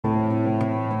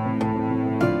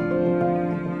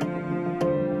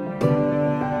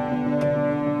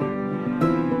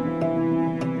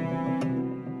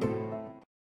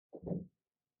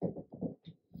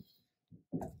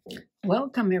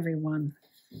Welcome everyone.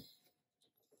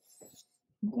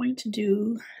 I'm going to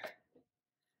do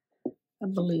a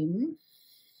balloon.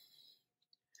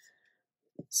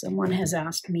 Someone has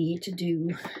asked me to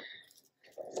do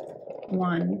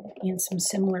one in some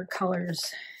similar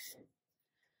colors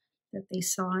that they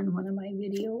saw in one of my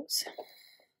videos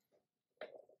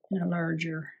in a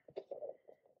larger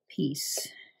piece.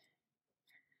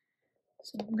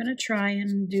 So I'm going to try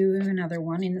and do another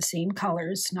one in the same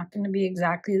colors. Not going to be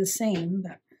exactly the same,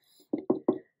 but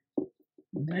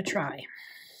I'm going to try.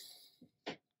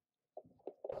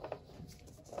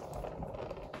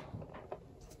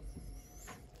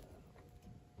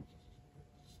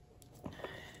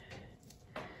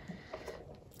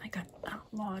 I got a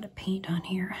lot of paint on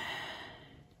here.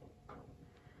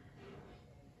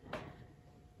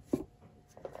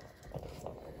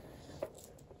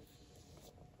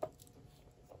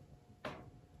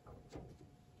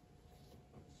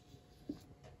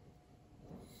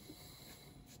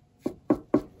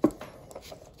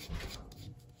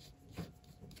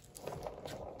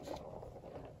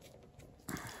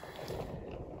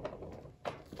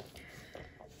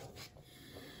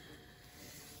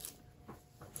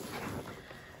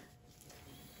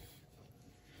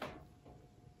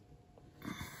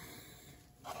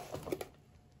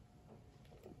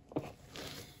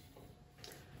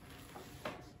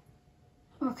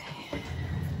 Okay.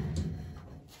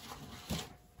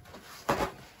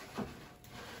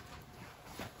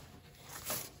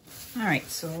 All right,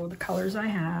 so the colors I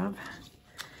have,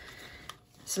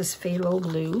 this is phthalo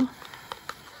blue.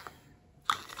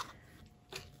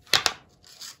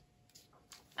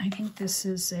 I think this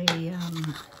is a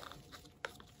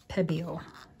Pebeo.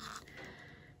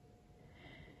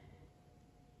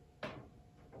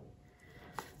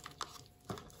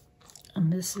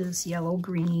 And this is yellow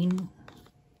green.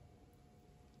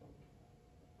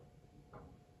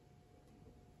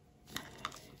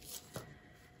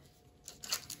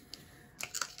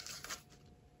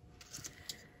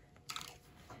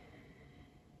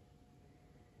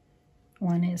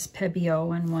 One is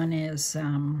Pebeo and one is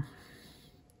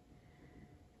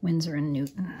Winsor and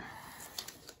Newton.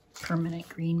 Permanent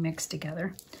green mixed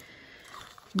together.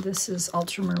 This is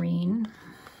ultramarine.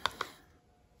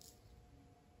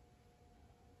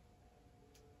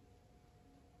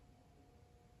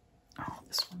 Oh,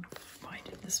 this one, why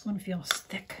did this one feel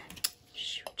thick?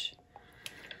 Shoot.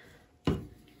 I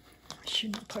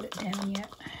shouldn't have put it down yet.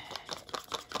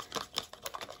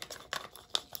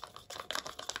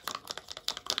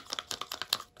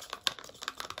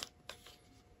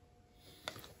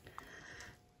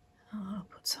 I'll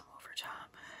put some over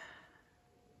top.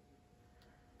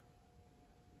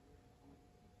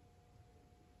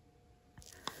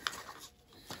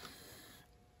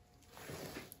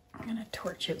 I'm gonna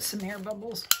torch out some air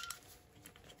bubbles.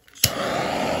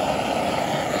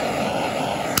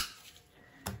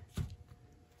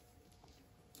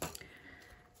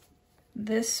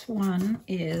 This one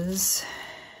is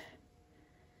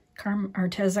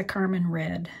Arteza Carmen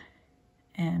Red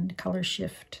and Color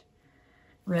Shift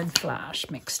Red Flash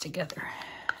mixed together.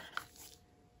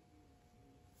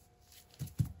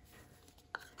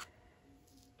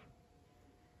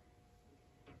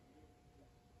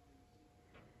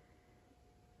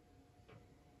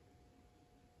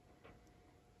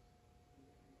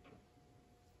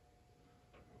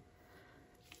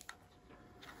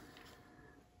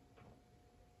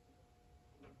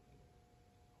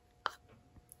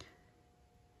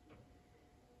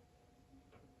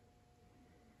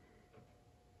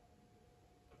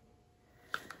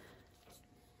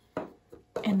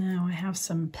 And now I have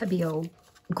some Pebeo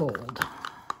gold,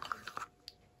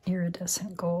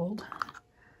 iridescent gold.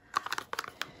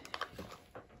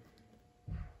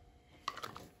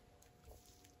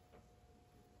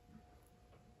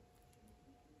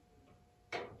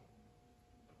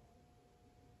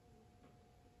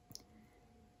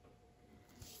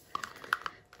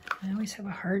 I always have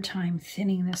a hard time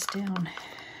thinning this down.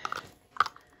 It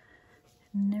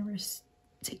never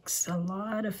takes a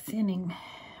lot of thinning.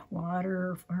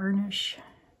 Water, varnish.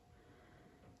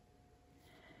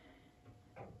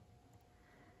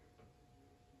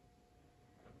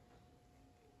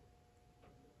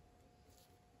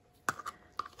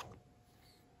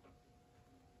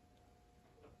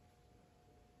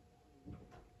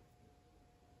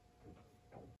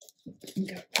 We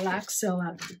got black cell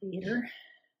activator.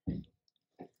 I'm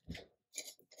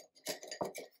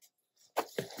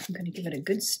going to give it a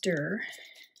good stir.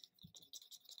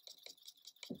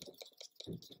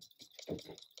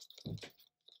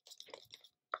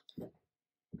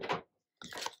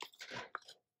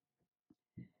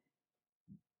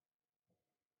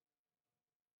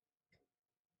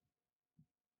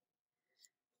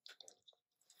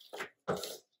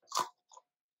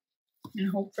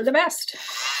 and hope for the best.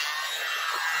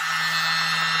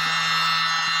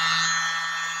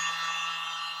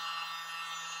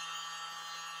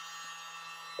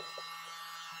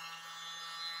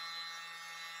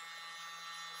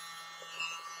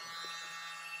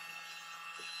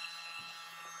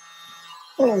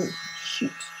 Oh,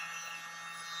 shoot.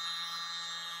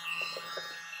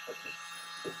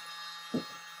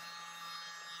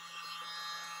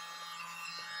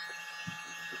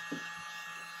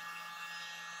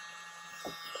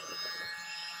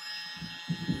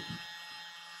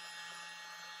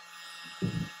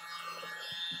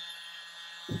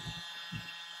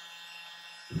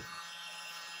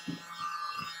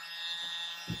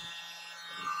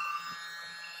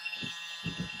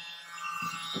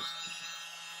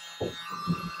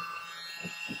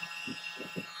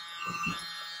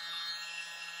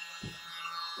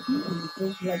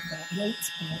 Feels like that white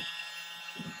spot.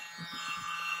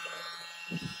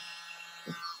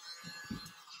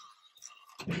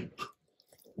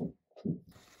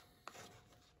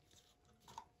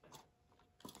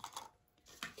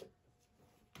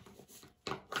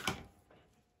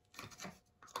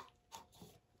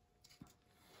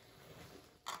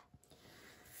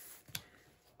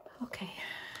 Okay,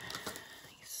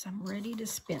 I guess I'm ready to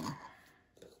spin.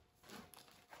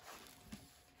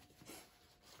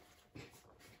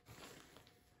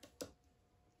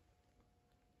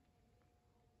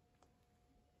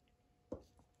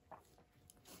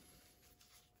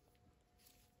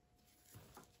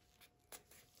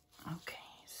 Okay,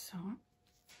 so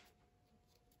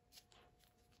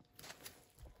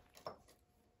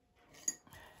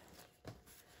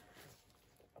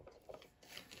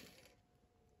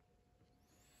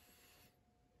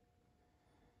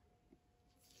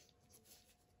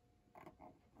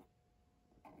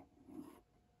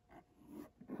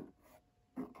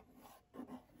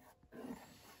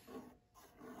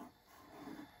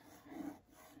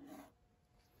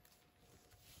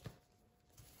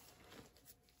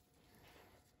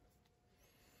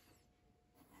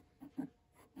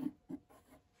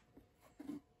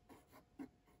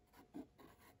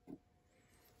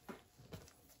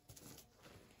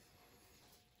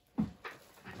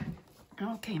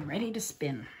okay, I'm ready to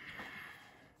spin.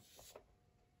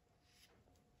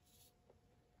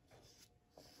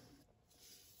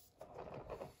 I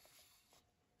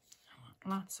want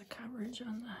lots of coverage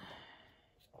on the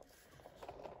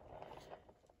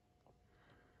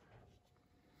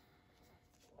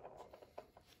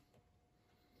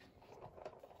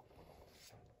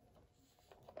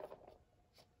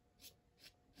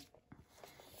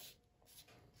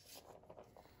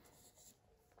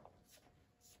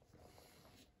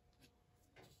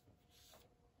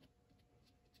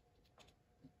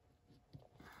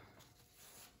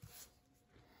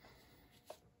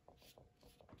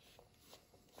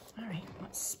All right,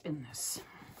 let's spin this.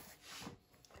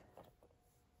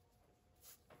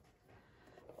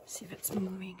 See if it's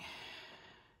moving.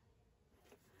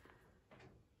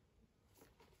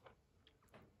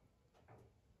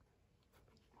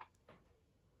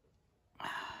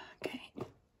 Okay.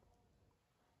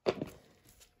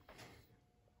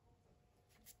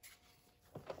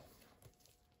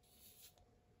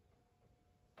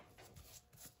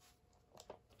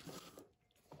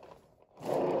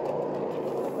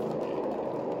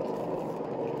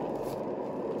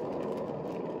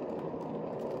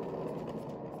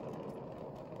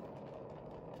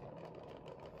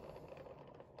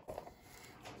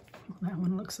 That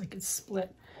one looks like it's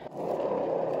split.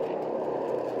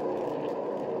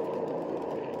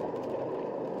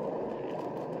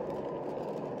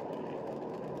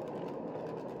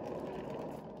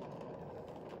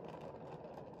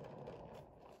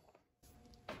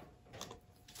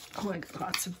 Oh, I got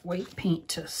lots of white paint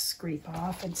to scrape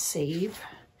off and save.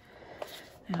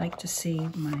 I like to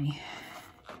save my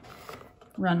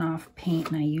runoff paint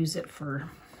and I use it for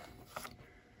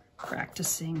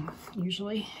practicing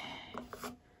usually.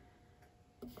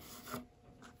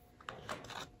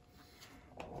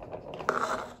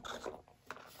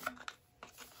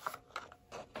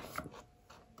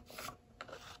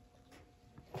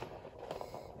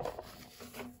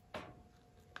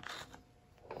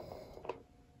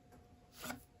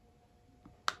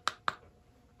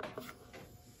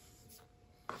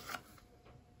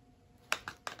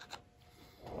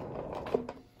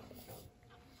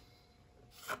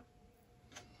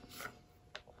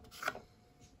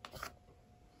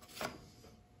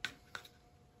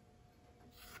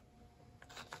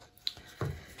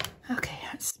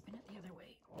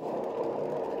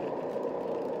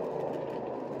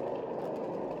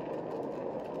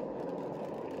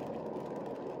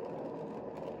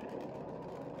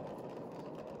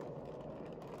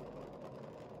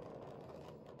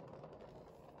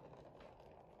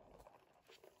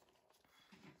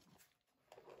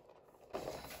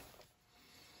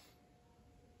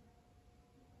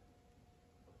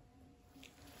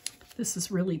 This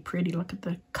is really pretty. Look at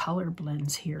the color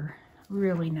blends here.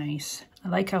 Really nice. I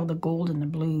like how the gold and the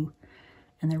blue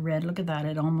and the red, look at that.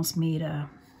 It almost made a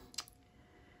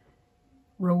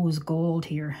rose gold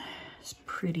here. It's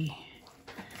pretty.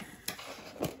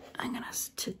 I'm gonna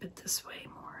tip it this way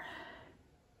more.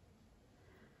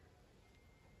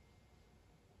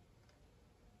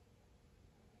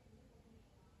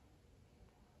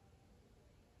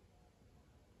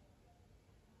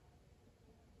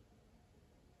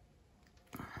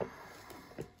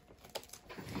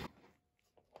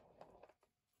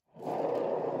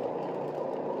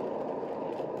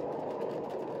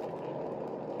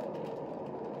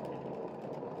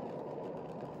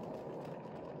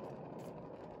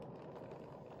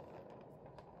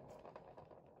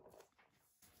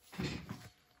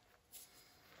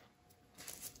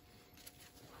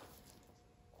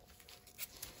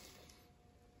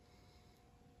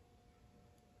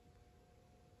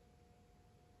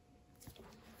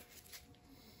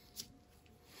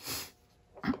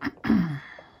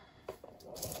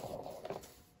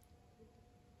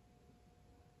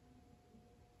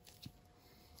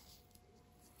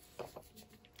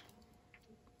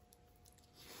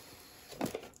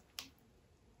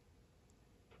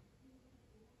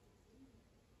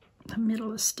 The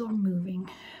middle is still moving.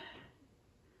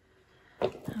 I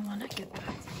want to get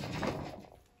that.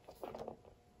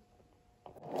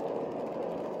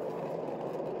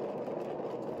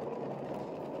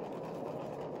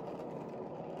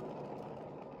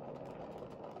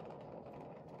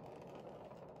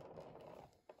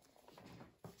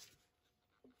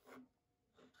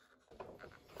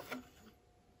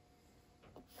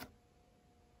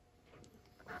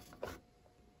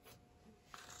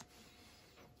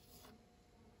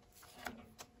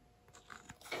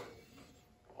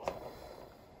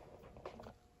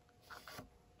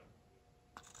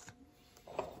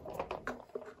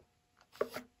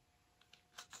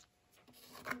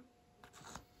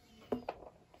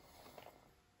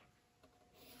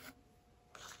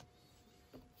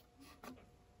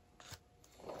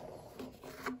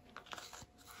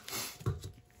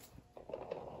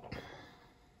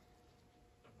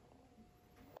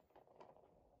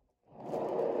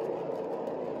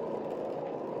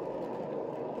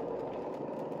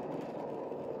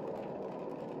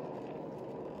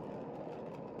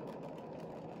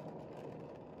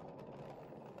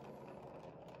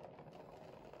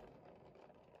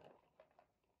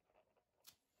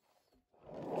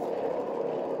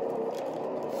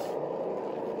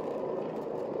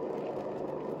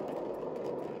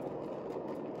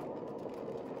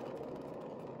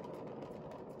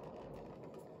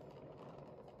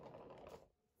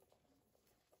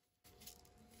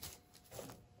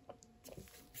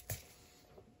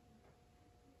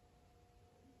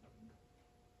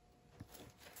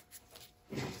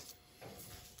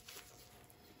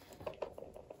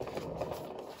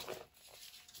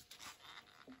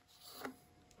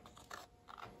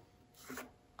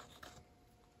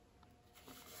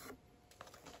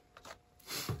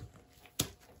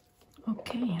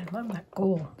 Okay, I love that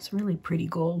gold. It's really pretty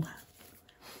gold.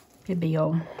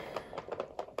 Bibio.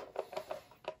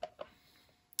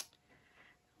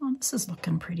 Well, this is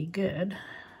looking pretty good.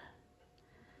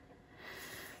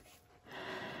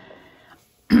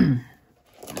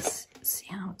 Let's see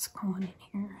how it's going in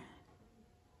here.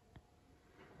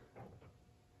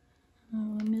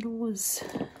 The middle is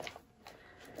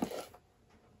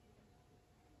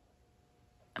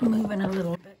moving a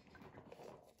little bit.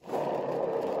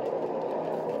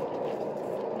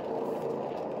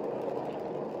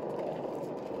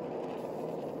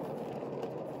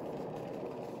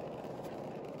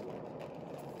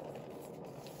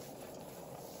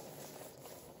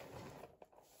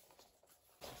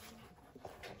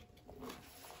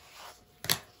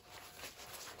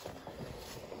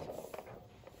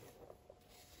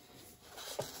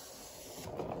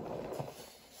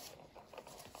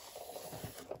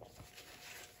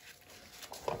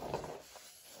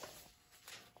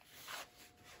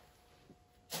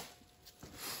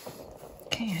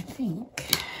 Okay, I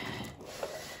think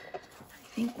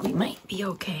we might be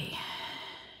okay.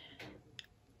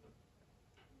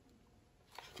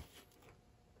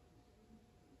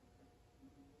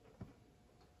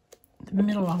 The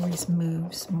middle always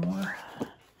moves more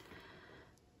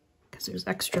because there's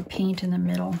extra paint in the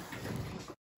middle.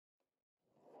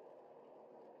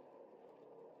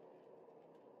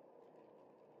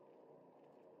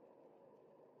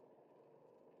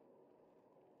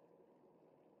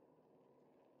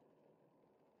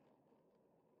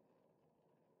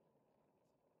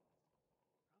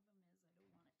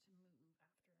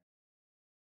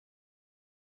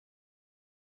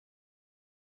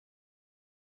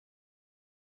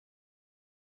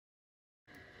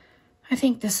 I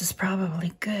think this is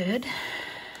probably good.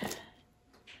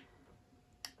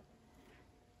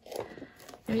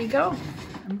 There you go.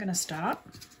 I'm gonna stop.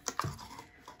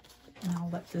 And I'll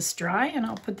let this dry, and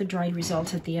I'll put the dry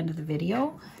results at the end of the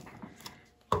video.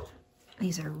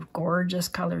 These are gorgeous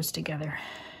colors together.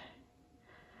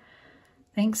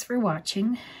 Thanks for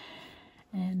watching,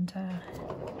 and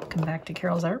come back to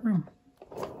Carol's Art Room.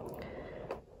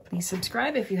 Please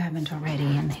subscribe if you haven't already,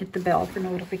 and hit the bell for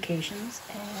notifications,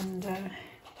 and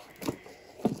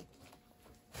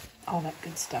all that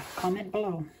good stuff. Comment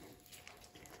below.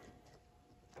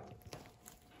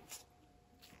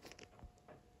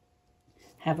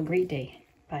 Have a great day.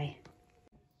 Bye.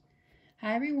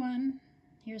 Hi everyone.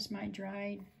 Here's my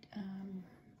dried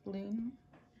bloom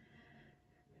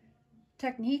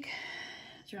technique.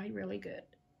 Dried really good.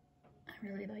 I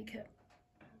really like it.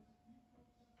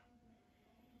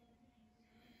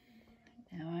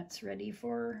 Now it's ready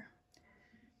for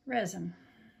resin.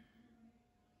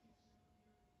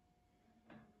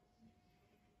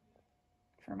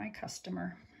 For my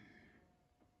customer.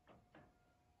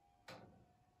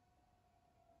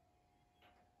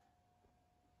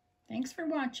 Thanks for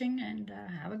watching, and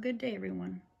have a good day,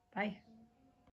 everyone. Bye.